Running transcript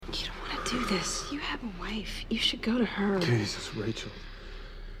do this. You have a wife. You should go to her. Jesus, Rachel.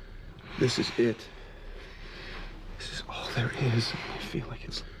 This is it. This is all there is. I feel like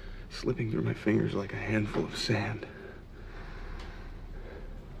it's slipping through my fingers like a handful of sand.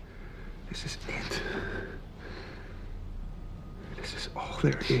 This is it. This is all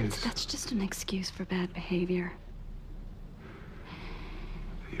there is. That's just an excuse for bad behavior.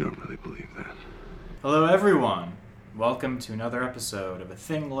 You don't really believe that. Hello, everyone. Welcome to another episode of A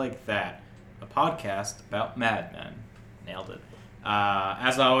Thing Like That, a podcast about Mad Men. Nailed it.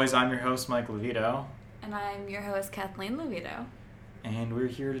 As always, I'm your host, Mike Levito. And I'm your host, Kathleen Levito. And we're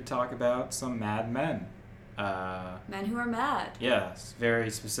here to talk about some Mad Men. Men who are mad. Yes, very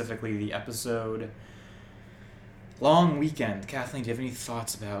specifically the episode Long Weekend. Kathleen, do you have any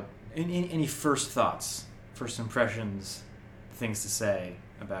thoughts about, any first thoughts, first impressions, things to say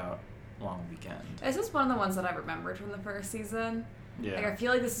about Long Weekend? This is one of the ones that I remembered from the first season. Yeah. Like, I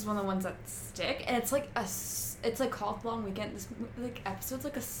feel like this is one of the ones that stick, and it's like called Long Weekend. This episode's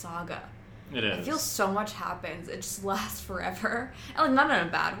like a saga. It is. I feel so much happens. It just lasts forever, and not in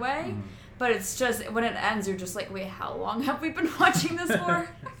a bad way, but it's just when it ends, you're just like, wait, how long have we been watching this for?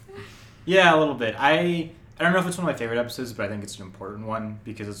 Yeah, a little bit. I don't know if it's one of my favorite episodes, but I think it's an important one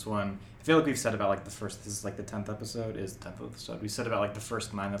because it's one. I feel like we've said about like the first. This is like the 10th episode. Is the 10th episode? We said about like the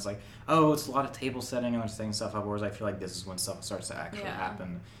first 9. That's like, oh, it's a lot of table setting and setting stuff up. Whereas I feel like this is when stuff starts to actually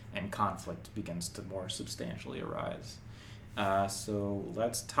happen and conflict begins to more substantially arise. So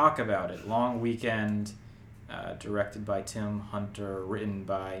let's talk about it. Long Weekend, directed by Tim Hunter, written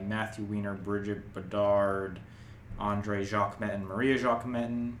by Matthew Weiner, Bridget Bedard, Andre Jacquemetton, Maria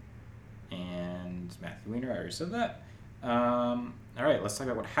Jacquemetton, and Matthew Weiner. I already said that. All right, let's talk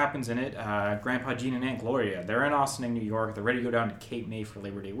about what happens in it. Grandpa Gene and Aunt Gloria, they're in Austin, New York. They're ready to go down to Cape May for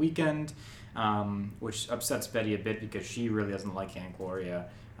Labor Day weekend, which upsets Betty a bit because she really doesn't like Aunt Gloria.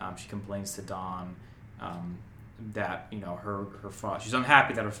 She complains to Don that, you know, her father, she's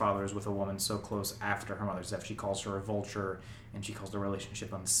unhappy that her father is with a woman so close after her mother's death. She calls her a vulture, and she calls the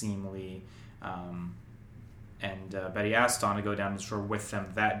relationship unseemly. And Betty asks Don to go down to the shore with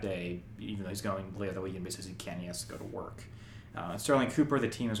them that day, even though he's going later that weekend because he can't. He has to go to work. Sterling Cooper, the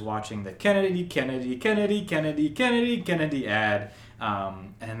team is watching the Kennedy ad,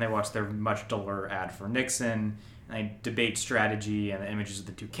 and then they watch their much duller ad for Nixon, and they debate strategy and the images of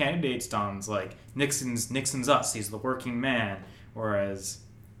the two candidates. Don's like, Nixon's us, he's the working man, whereas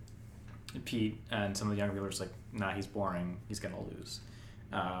Pete and some of the younger viewers are like, nah, he's boring, he's gonna lose.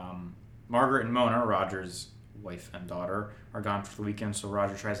 Margaret and Mona, Roger's wife and daughter, are gone for the weekend, so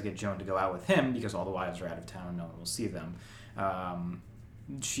Roger tries to get Joan to go out with him because all the wives are out of town and no one will see them.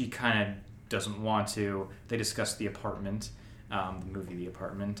 She kind of doesn't want to. They discuss the apartment, the movie The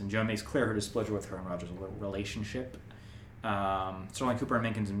Apartment, and Joan makes clear her displeasure with her and Roger's relationship. Sterling Cooper and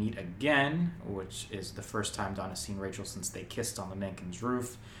Menkins meet again, which is the first time Don has seen Rachel since they kissed on the Menkins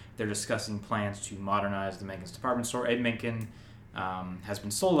roof. They're discussing plans to modernize the Menkins department store. Ed Menken has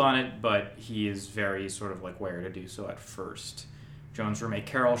been sold on it, but he is very sort of like wary to do so at first. Joan's roommate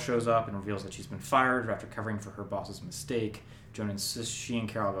Carol shows up and reveals that she's been fired after covering for her boss's mistake. Joan insists she and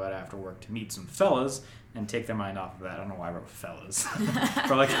Carol go out after work to meet some fellas and take their mind off of that. I don't know why I wrote fellas.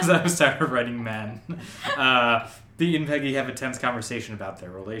 Probably because I was tired of writing men. Pete and Peggy have a tense conversation about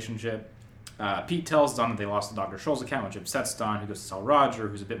their relationship. Pete tells Don that they lost the Dr. Scholl's account, which upsets Don, who goes to tell Roger,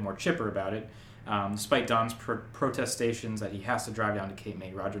 who's a bit more chipper about it. Despite Don's protestations that he has to drive down to Cape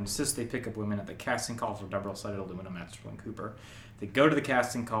May, Roger insists they pick up women at the casting call for double-sided aluminum at Sterling Cooper. They go to the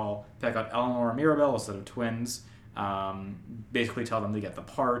casting call, pick out Eleanor and Mirabelle instead of twins, basically tell them to get the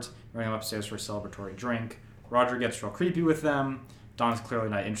part, bring them upstairs for a celebratory drink. Roger gets real creepy with them. Don's clearly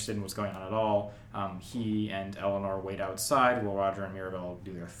not interested in what's going on at all. He and Eleanor wait outside while Roger and Mirabelle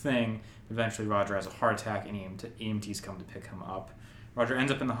do their thing. Eventually, Roger has a heart attack and EMTs come to pick him up. Roger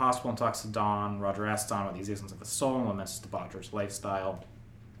ends up in the hospital and talks to Don. Roger asks Don about the existence of the soul and laments his debaucherous lifestyle.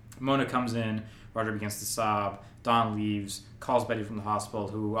 Mona comes in. Roger begins to sob. Don leaves, calls Betty from the hospital,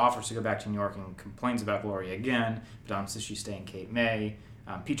 who offers to go back to New York and complains about Gloria again. But Don says she's staying in Cape May.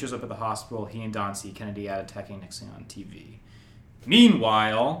 Pete shows up at the hospital. He and Don see Kennedy ad attacking Nixon on TV.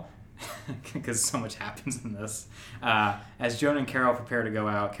 Meanwhile, because so much happens in this, as Joan and Carol prepare to go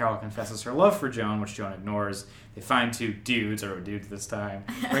out, Carol confesses her love for Joan, which Joan ignores. They find two dudes, or dudes this time,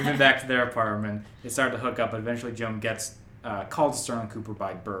 bring them back to their apartment. They start to hook up, but eventually Joan gets called to Sterling Cooper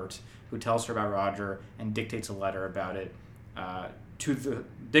by Bert, who tells her about Roger and dictates a letter about it.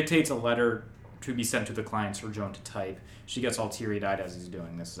 Dictates a letter to be sent to the clients for Joan to type. She gets all teary-eyed as he's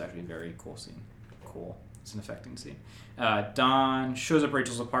doing this. It's actually a very cool scene. Cool. It's an affecting scene. Don shows up at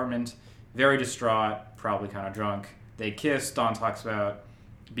Rachel's apartment, very distraught, probably kind of drunk. They kiss. Don talks about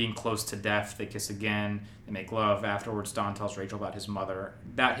being close to death. They kiss again. They make love. Afterwards, Don tells Rachel about his mother,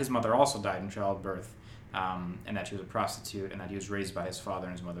 that his mother also died in childbirth, and that she was a prostitute, and that he was raised by his father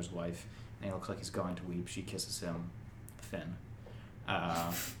and his mother's wife. And he looks like he's going to weep. She kisses him. Finn.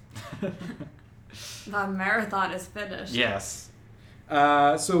 The marathon is finished. Yes.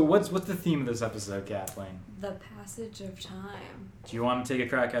 So what's the theme of this episode, Kathleen? The passage of time. Do you want to take a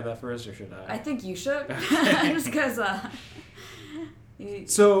crack at that first, or should I? I think you should. Just because...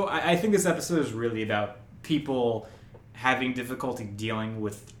 So I think this episode is really about people having difficulty dealing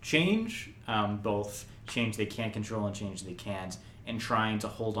with change, both change they can't control and change they can't, and trying to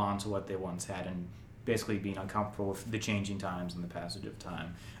hold on to what they once had, and basically being uncomfortable with the changing times and the passage of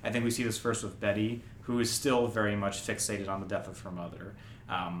time. I think we see this first with Betty, who is still very much fixated on the death of her mother.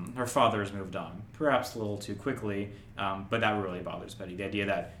 Her father has moved on, perhaps a little too quickly, but that really bothers Betty. The idea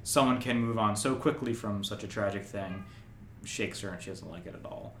that someone can move on so quickly from such a tragic thing shakes her, and she doesn't like it at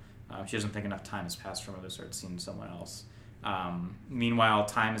all. She doesn't think enough time has passed for her to start seeing someone else. Meanwhile,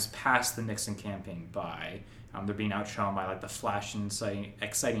 time has passed the Nixon campaign by. They're being outshone by like the flash and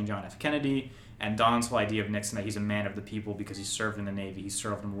exciting John F. Kennedy, and Don's whole idea of Nixon, that he's a man of the people because he served in the Navy, he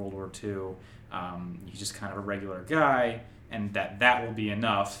served in World War II, he's just kind of a regular guy, and that will be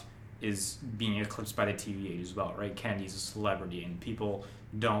enough, is being eclipsed by the TV age as well, right? Kennedy's a celebrity, and people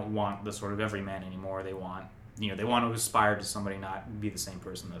don't want the sort of everyman anymore. They want to aspire to somebody, not be the same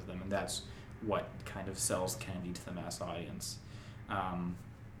person as them, and that's what kind of sells Kennedy to the mass audience.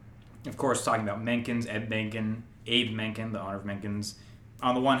 Of course, talking about Menkins, Abe Menken, the owner of Menkins,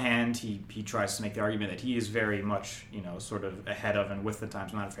 on the one hand, he tries to make the argument that he is very much, sort of ahead of and with the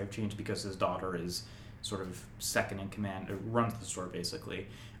times, not afraid of change, because his daughter is sort of second in command, or runs the store basically.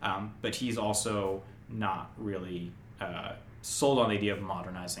 But he's also not really sold on the idea of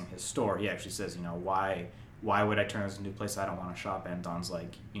modernizing his store. He actually says, why would I turn this into a place I don't want to shop in? Don's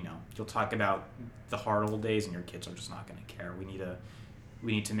like, you'll talk about the hard old days and your kids are just not going to care. We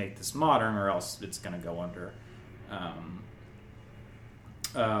need to make this modern, or else it's going to go under.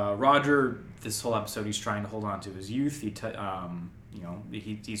 Roger, this whole episode, he's trying to hold on to his youth. He's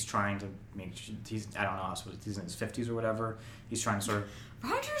trying to make. I don't know, he's in his 50s or whatever. He's trying to sort of.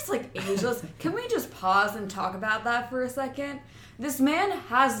 Roger's like ageless. Can we just pause and talk about that for a second? This man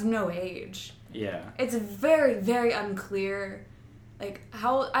has no age. Yeah. It's very, very unclear, like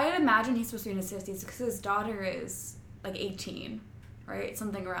how I'd imagine he's supposed to be in his 50s because his daughter is like 18, right?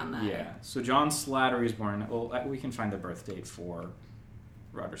 Something around that. Yeah. So John Slattery is born. Well, we can find the birth date for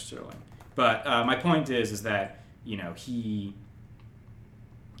Roger Sterling. But my point is that he.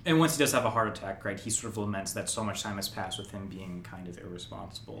 And once he does have a heart attack, right, he sort of laments that so much time has passed with him being kind of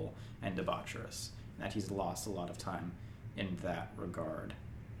irresponsible and debaucherous, and that he's lost a lot of time in that regard.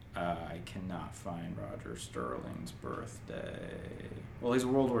 I cannot find Roger Sterling's birthday. Well, he's a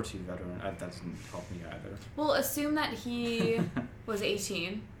World War II veteran. That doesn't help me either. Well, assume that he was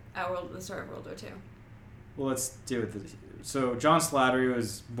 18 at the start of World War II. Well, let's do it. So John Slattery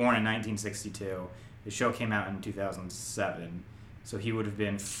was born in 1962. The show came out in 2007. So he would have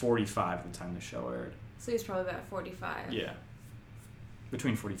been 45 at the time the show aired. So he's probably about 45. Yeah.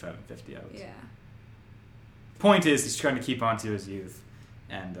 Between 45 and 50, I would say. Yeah. Point is, he's trying to keep on to his youth.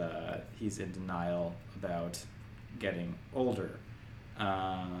 And he's in denial about getting older.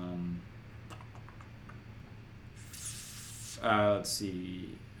 Let's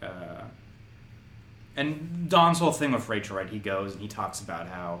see. And Don's whole thing with Rachel, right? He goes and he talks about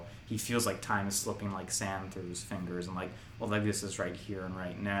how he feels like time is slipping like sand through his fingers, and like, well, like this is right here and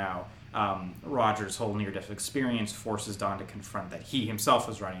right now. Roger's whole near-death experience forces Don to confront that he himself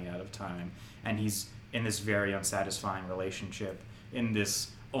is running out of time, and he's in this very unsatisfying relationship, in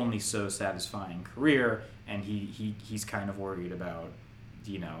this only so satisfying career, and he's kind of worried about,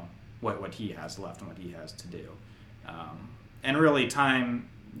 what he has left and what he has to do. And really, time,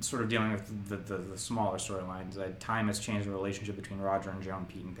 sort of dealing with the smaller storylines, time has changed the relationship between Roger and Joan,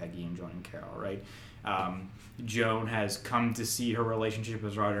 Pete and Peggy, and Joan and Carol, right? Joan has come to see her relationship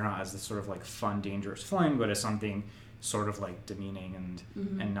with Roger not as this sort of like fun, dangerous fling, but as something sort of like demeaning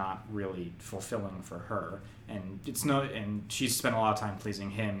and not really fulfilling for her. And and she's spent a lot of time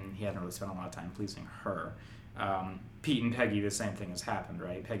pleasing him. He hasn't really spent a lot of time pleasing her. Pete and Peggy, the same thing has happened,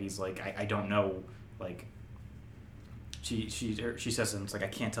 right? Peggy's like, I don't know, like, she says things like, I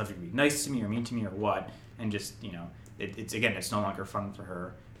can't tell if you're going to be nice to me or mean to me or what, and just, it's no longer fun for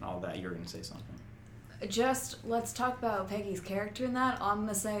her and all that. You're going to say something. Just, let's talk about Peggy's character in that. I'm going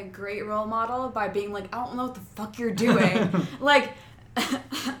to say great role model by being like, I don't know what the fuck you're doing. Like,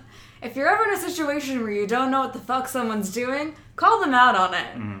 if you're ever in a situation where you don't know what the fuck someone's doing, call them out on it.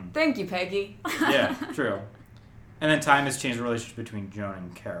 Mm-hmm. Thank you, Peggy. Yeah, true. And then time has changed the relationship between Joan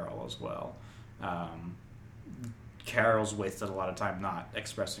and Carol as well. Carol's wasted a lot of time not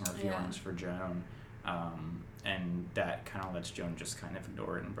expressing her feelings for Joan. And that kind of lets Joan just kind of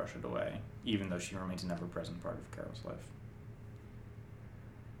ignore it and brush it away, even though she remains an ever-present part of Carol's life.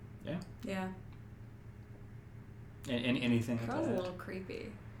 Yeah. Yeah. Anything? Carol's a little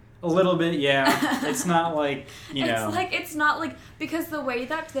creepy. A little bit, yeah. It's not like, know. It's not like, because the way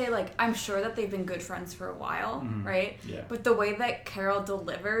that they, like, I'm sure that they've been good friends for a while, right? Yeah. But the way that Carol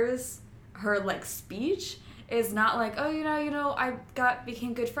delivers her, like, speech is not like, oh, I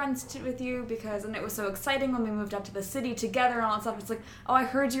became good friends with you because, and it was so exciting when we moved up to the city together and all that stuff. It's like, oh, I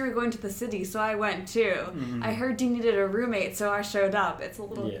heard you were going to the city, so I went too. Mm-hmm. I heard you needed a roommate, so I showed up. It's a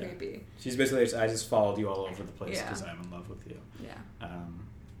little creepy. She's basically, I just followed you all over the place because I'm in love with you. Yeah.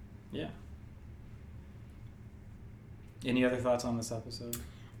 Yeah. Any other thoughts on this episode?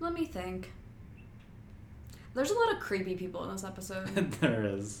 Let me think. There's a lot of creepy people in this episode. There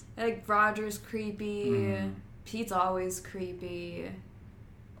is. Like, Roger's creepy. Pete's always creepy.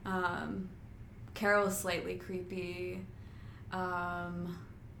 Carol's slightly creepy. I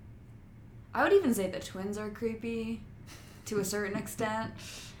would even say the twins are creepy to a certain extent.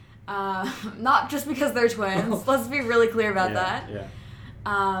 Not just because they're twins. Let's be really clear about that. Yeah.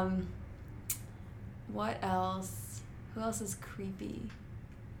 What else? Who else is creepy?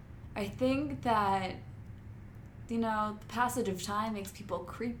 I think that, the passage of time makes people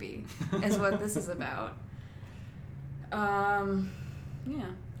creepy, is what this is about. Yeah.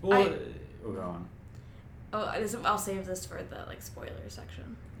 Well, go on. I'll save this for the, spoiler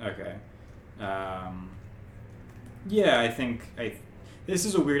section. Okay. Yeah, I think this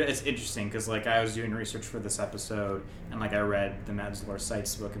is it's interesting because, I was doing research for this episode and, I read the Mads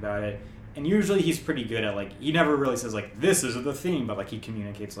Seitz book about it. And usually he's pretty good at, he never really says, this is the theme, but, he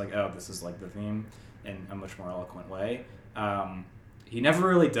communicates, oh, this is, the theme in a much more eloquent way. He never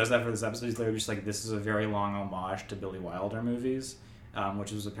really does that for this episode. He's literally just, this is a very long homage to Billy Wilder movies,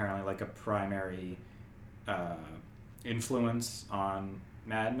 which was apparently, a primary influence on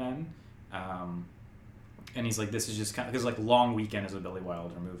Mad Men. And he's this is just kind of, because, Long Weekend is a Billy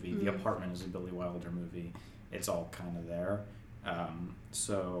Wilder movie. The Apartment is a Billy Wilder movie. It's all kind of there.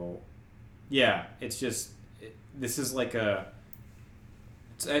 So... Yeah, it's just, this is I feel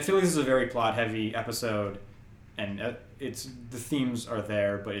like this is a very plot-heavy episode, and the themes are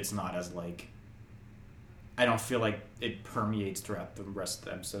there, but it's not as, I don't feel like it permeates throughout the rest of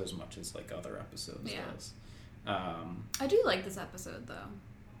the episode as much as, other episodes does. I do like this episode, though.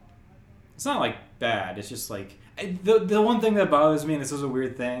 It's not, bad, it's just, the one thing that bothers me, and this is a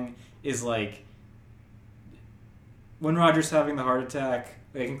weird thing, is, when Roger's having the heart attack,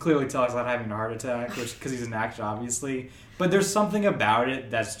 I can clearly tell he's not having a heart attack, because he's an actor, obviously. But there's something about it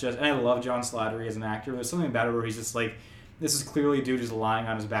that's just... And I love John Slattery as an actor, but there's something about it where he's just this is clearly a dude just lying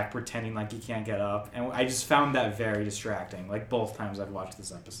on his back, pretending he can't get up. And I just found that very distracting, both times I've watched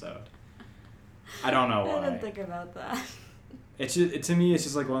this episode. I don't know why. I didn't think about that. It's just, to me, it's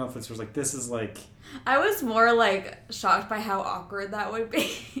just one of those where this is I was more, shocked by how awkward that would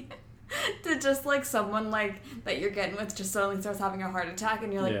be. To just, someone, that you're getting with just suddenly starts having a heart attack,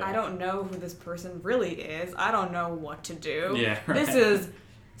 and you're I don't know who this person really is. I don't know what to do. Yeah, right. This is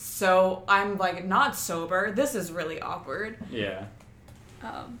so... I'm, not sober. This is really awkward. Yeah.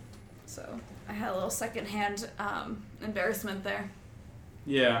 So, I had a little secondhand embarrassment there.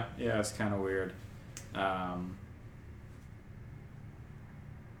 Yeah, it's kind of weird.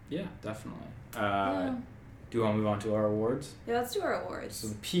 Yeah, definitely. Do you want to move on to our awards? Yeah, let's do our awards. So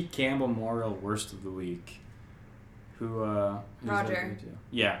the Pete Campbell Memorial Worst of the Week. Roger.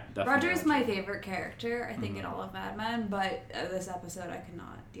 Yeah, definitely. Roger is my favorite character, I think, in all of Mad Men, but this episode I could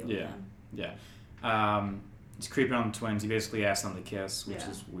not deal with him. Yeah. He's creeping on the twins. He basically asks them to kiss, which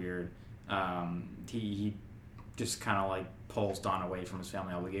is weird. He just kind of pulls Don away from his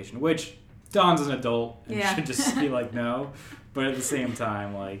family obligation, which Don's an adult and should just be no. But at the same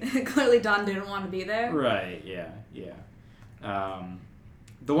time, clearly Don didn't want to be there. Right, yeah.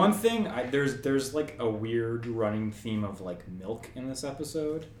 The one thing, there's a weird running theme of milk in this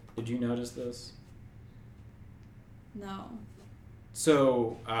episode. Did you notice this? No.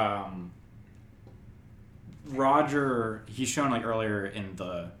 So, Roger, he's shown earlier in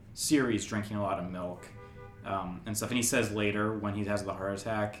the series drinking a lot of milk and stuff. And he says later when he has the heart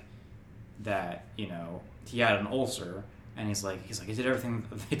attack that, he had an ulcer. And he's like, I did everything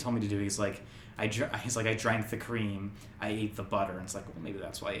they told me to do. He's like, I drank the cream, I ate the butter. And it's well, maybe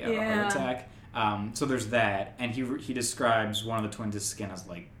that's why he had a heart attack. So there's that. And he describes one of the twins' skin as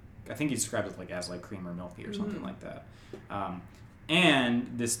I think he describes it as cream or milky or something like that.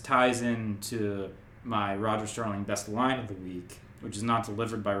 And this ties into my Roger Sterling best line of the week, which is not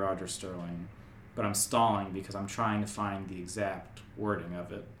delivered by Roger Sterling, but I'm stalling because I'm trying to find the exact wording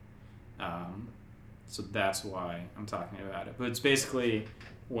of it. So that's why I'm talking about it. But it's basically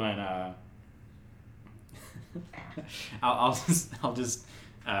when I'm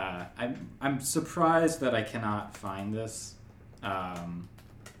surprised that I cannot find this. Let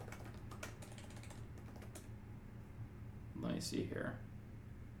me see here.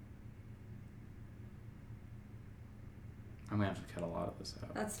 I'm gonna have to cut a lot of this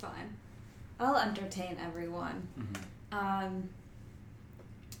out. That's fine. I'll entertain everyone. Mm-hmm.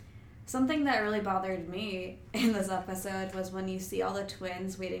 Something that really bothered me in this episode was when you see all the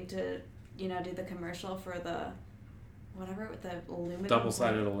twins waiting to, do the commercial for the, whatever, with the aluminum.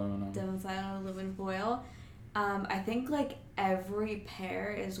 Double-sided aluminum. Double-sided aluminum foil. I think, like, every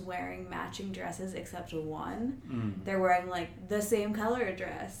pair is wearing matching dresses except one. Mm. They're wearing, like, the same color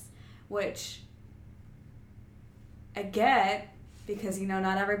dress, which I get because,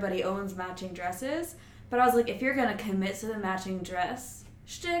 not everybody owns matching dresses. But I was like, if you're going to commit to the matching dress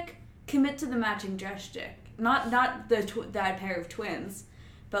shtick, commit to the matching dress shtick. Not that pair of twins,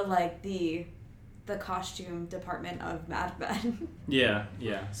 but, like, the costume department of Mad Men. Yeah.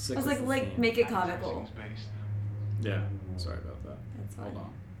 I was like, make it comical. Yeah, sorry about that. That's fine. Hold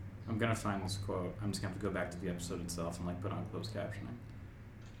on. I'm going to find this quote. I'm just going to have to go back to the episode itself and, like, put on closed captioning.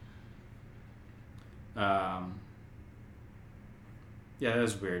 Yeah, that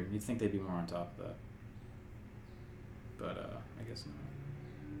was weird. You'd think they'd be more on top of that. But, I guess not.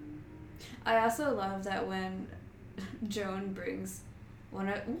 I also love that when Joan brings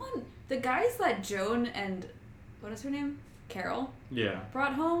the guys that Joan and, what is her name? Carol? Yeah.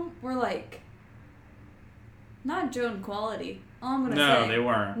 Brought home were, like, not Joan quality. All I'm gonna say. No, they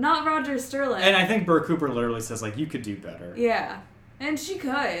weren't. Not Roger Sterling. And I think Burr Cooper literally says, like, you could do better. Yeah. And she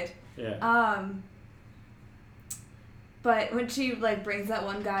could. Yeah. But when she, like, brings that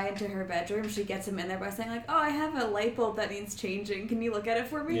one guy into her bedroom, she gets him in there by saying, like, oh, I have a light bulb that needs changing. Can you look at it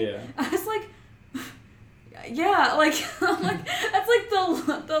for me? Yeah. I was like, yeah, like, I'm like, that's, like,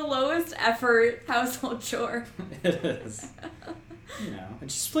 the lowest effort household chore. It is.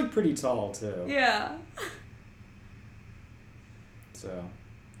 And she's, like, pretty tall, too. Yeah. So,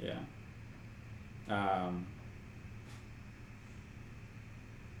 yeah.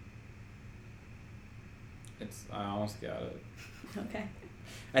 I almost got it. Okay.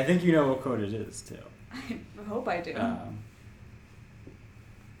 I think you know what quote it is, too. I hope I do.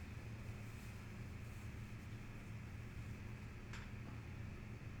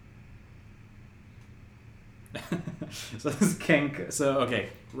 So this is King. So, okay.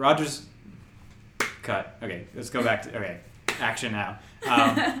 Roger's... Cut. Okay, let's go back to... Okay. Action now.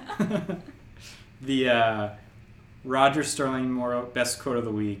 The Roger Sterling best quote of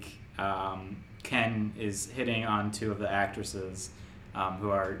the week. Ken is hitting on two of the actresses who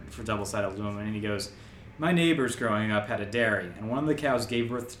are for double-sided aluminum, and he goes, my neighbors growing up had a dairy, and one of the cows gave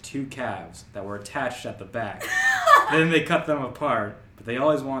birth to two calves that were attached at the back. Then they cut them apart, but they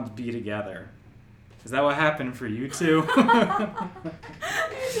always wanted to be together. Is that what happened for you two?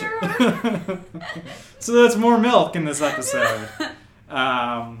 So that's more milk in this episode.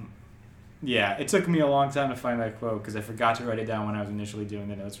 Yeah, it took me a long time to find that quote because I forgot to write it down when I was initially doing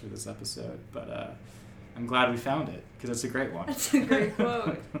the notes for this episode. But I'm glad we found it because it's a great one. That's a great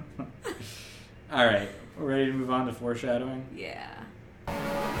quote. All right, we're ready to move on to foreshadowing? Yeah.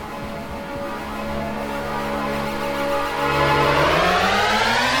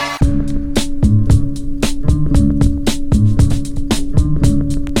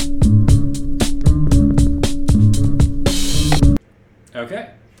 Okay.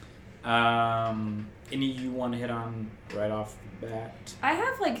 Any you want to hit on right off the bat? I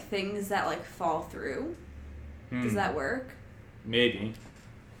have, like, things that, like, fall through. Does that work? Maybe.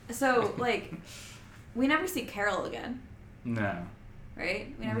 So, like, we never see Carol again. No.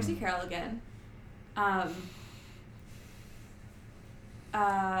 Right? We never see Carol again.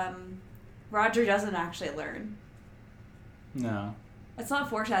 Roger doesn't actually learn. No. It's not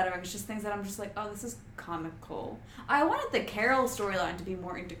foreshadowing, it's just things that I'm just like, oh, this is comical. I wanted the Carol storyline to be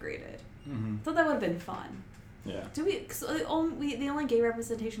more integrated. Mm-hmm. I thought that would have been fun. Yeah. So the only gay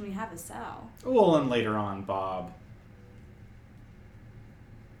representation we have is Sal. Well, and later on, Bob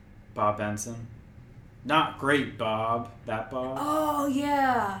Benson. Not great Bob. That Bob. Oh,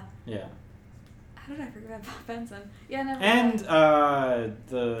 yeah. Yeah. How did I forget Bob Benson? Yeah, never And mind.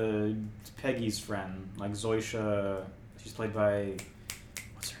 the Peggy's friend, like Zoisha, she's played by,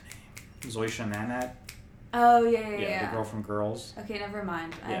 what's her name? Zoisha Nanat. Oh, yeah. The girl from Girls. Okay, never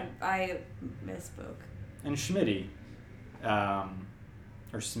mind. Yeah. I misspoke. And Schmitty, or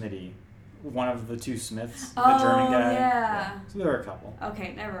Smitty, one of the two Smiths, the Oh, German guy. yeah. So there are a couple.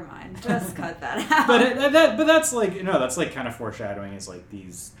 Okay, never mind. Just cut that out. But that's like that's like kind of foreshadowing is like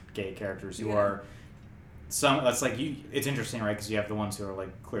these gay characters who are some. That's like you. It's interesting, right? Because you have the ones who are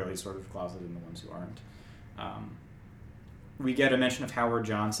like clearly sort of closeted and the ones who aren't. We get a mention of Howard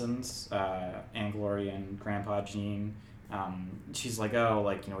Johnson's Aunt Gloria and Grandpa Gene. She's like, oh,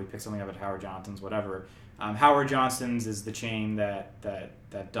 like we picked something up at Howard Johnson's, whatever. Howard Johnson's is the chain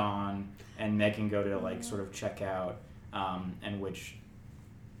that Dawn and Megan go to like sort of check out, and which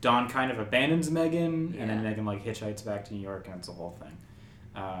Dawn kind of abandons Megan, and then Megan like hitchhikes back to New York, and it's a whole thing.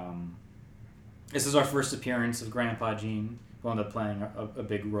 This is our first appearance of Grandpa Gene, who ended up playing a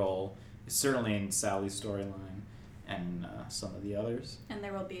big role, certainly in Sally's storyline and some of the others. And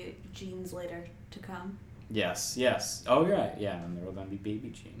there will be Genes later to come. Yes. Oh, right. Yeah, and there will then be Baby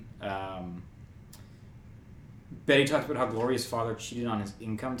Gene. Betty talks about how Gloria's father cheated on his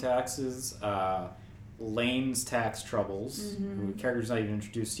income taxes. Lane's tax troubles, who the character's not even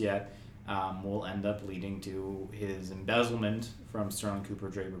introduced yet, will end up leading to his embezzlement from Sterling Cooper,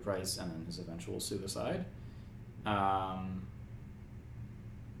 Draper Price, and then his eventual suicide.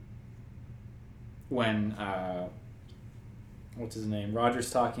 When what's his name? Roger's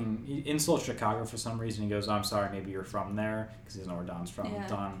talking. He insults Chicago for some reason. He goes, "I'm sorry, maybe you're from there," because he doesn't know where Don's from. Yeah.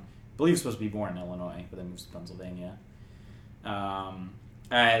 Don, I believe, is supposed to be born in Illinois, but then moves to Pennsylvania.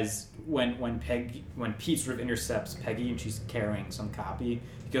 As when Pete sort of intercepts Peggy and she's carrying some copy,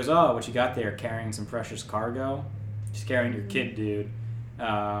 he goes, "Oh, what you got there? Carrying some precious cargo? She's carrying your kid, dude."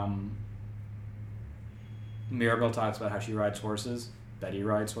 Mirabelle talks about how she rides horses. Betty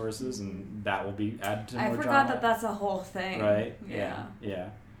rides horses, and that will be added to more drama. I forgot that that's a whole thing. Right? Yeah.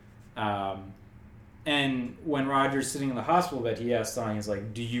 And when Roger's sitting in the hospital bed, he asks Donnie, he's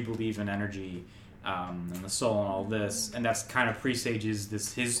like, "Do you believe in energy and the soul and all this?" And that's kind of presages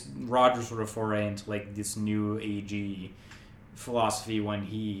his Roger sort of foray into like this new agey philosophy when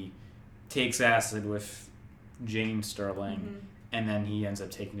he takes acid with Jane Sterling. And then he ends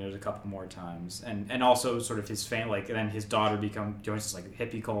up taking it a couple more times, and also sort of his fan, like, and then his daughter joins like a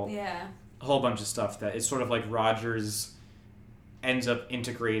hippie cult, a whole bunch of stuff that is sort of like Rogers ends up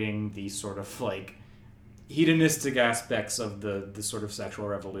integrating these sort of like hedonistic aspects of the sort of sexual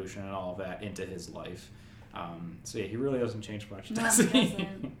revolution and all of that into his life. So yeah, he really doesn't change much, does he?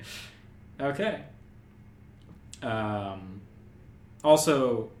 Okay.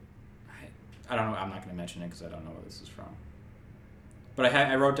 Also, I don't know. I'm not going to mention it because I don't know where this is from. But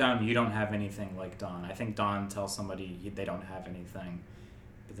I wrote down, "You don't have anything like Dawn." I think Dawn tells somebody they don't have anything,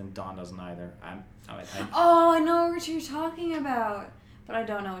 but then Dawn doesn't either. I know what you're talking about, but I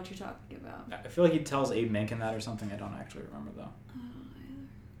don't know what you're talking about. I feel like he tells Abe Menken that or something. I don't actually remember, though. I don't know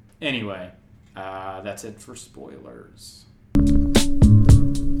either. Anyway, that's it for spoilers.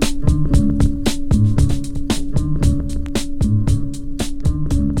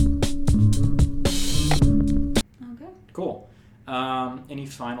 Okay. Cool. Any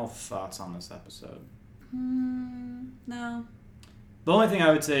final thoughts on this episode? No. The only thing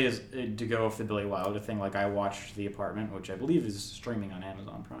I would say is to go with the Billy Wilder thing. Like, I watched The Apartment, which I believe is streaming on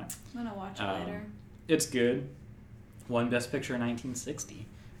Amazon Prime. I'm gonna watch it later. It's good. Won Best Picture in 1960,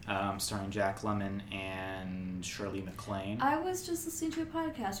 starring Jack Lemmon and Shirley MacLaine. I was just listening to a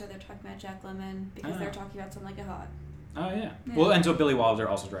podcast where they're talking about Jack Lemmon because they're talking about Some Like It Hot. Oh, yeah. Well, and so Billy Wilder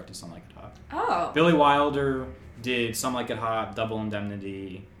also directed Some Like It Hot. Oh. Billy Wilder did Some Like It Hot, Double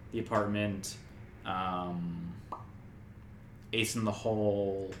Indemnity, The Apartment, Ace in the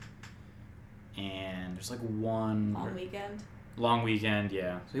Hole, and there's like one... Long Weekend,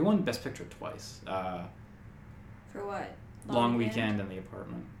 yeah. So he won Best Picture twice. For what? Long Weekend and The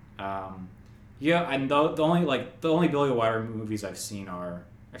Apartment. Yeah, and the only Billy Wilder movies I've seen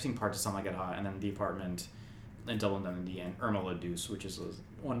parts of Some Like It Hot, and then The Apartment, and Double Indemnity, and Irma La Douce, which is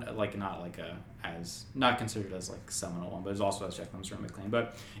one like not considered as like seminal one, but it also has Jack Lemmon, Shirley MacLaine.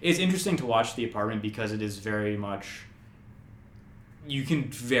 But it's interesting to watch The Apartment because it is very much, you can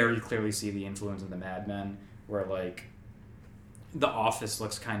very clearly see the influence of the Mad Men, where like The Office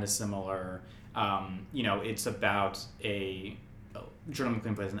looks kind of similar. It's about Shirley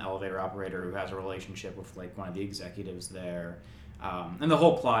MacLaine plays an elevator operator who has a relationship with like one of the executives there, and the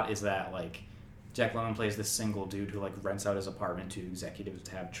whole plot is that like Jack Lemmon plays this single dude who like rents out his apartment to executives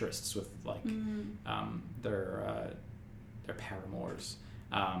to have trysts with like their paramours,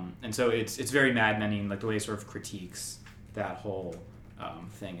 and so it's very Mad Men-y, like the way it sort of critiques that whole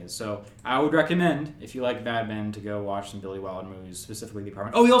thing is. So I would recommend, if you like Mad Men, to go watch some Billy Wilder movies, specifically The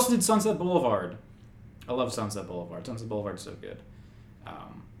Apartment. Oh, he also did Sunset Boulevard. I love Sunset Boulevard. Sunset Boulevard's so good.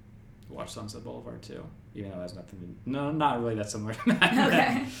 watch Sunset Boulevard too, even though that's nothing. Not really that similar to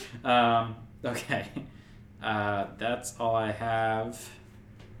that. Okay. Okay. That's all I have.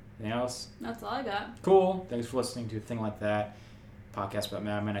 Anything else? That's all I got. Cool. Thanks for listening to a thing like that. Podcast about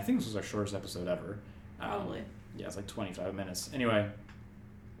Mad Men. I think this was our shortest episode ever. Probably. Yeah, it's like 25 minutes. Anyway,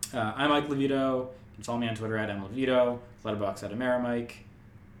 I'm Mike Levito. You can follow me on Twitter at mlevito, Letterboxd at Amerimike.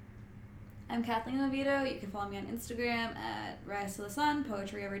 I'm Kathleen Levito. You can follow me on Instagram at Rise to the Sun,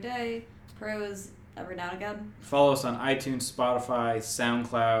 poetry every day, prose every now and again. Follow us on iTunes, Spotify,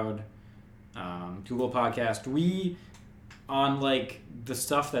 SoundCloud, Google Podcast. We, on like the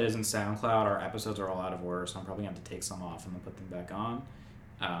stuff that isn't SoundCloud, our episodes are all out of order, so I'm probably going to have to take some off and then put them back on.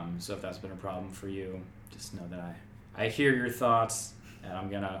 So if that's been a problem for you, just know that I hear your thoughts and I'm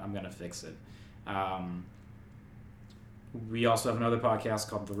gonna fix it. We also have another podcast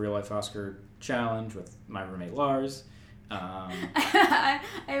called The Real Life Oscar Challenge with my roommate Lars. I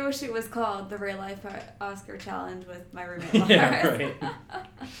wish it was called The Real Life Oscar Challenge with my roommate Lars. Yeah, right.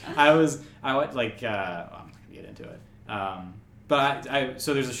 I would like. I'm not gonna get into it. But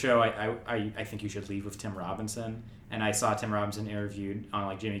so there's a show I think you should leave with Tim Robinson, and I saw Tim Robinson interviewed on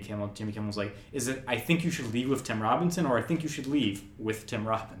like Jimmy Kimmel. Jimmy Kimmel was like, "Is it I think you should leave with Tim Robinson, or I think you should leave with Tim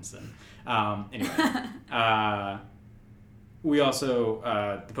Robinson?" Anyway, we also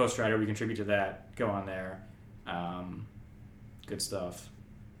the Post Writer. We contribute to that. Go on there. Good stuff.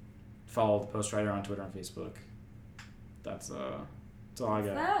 Follow the Post Writer on Twitter and Facebook. That's all I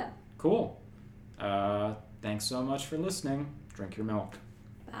got. That. Cool. Thanks so much for listening. Drink your milk.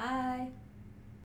 Bye.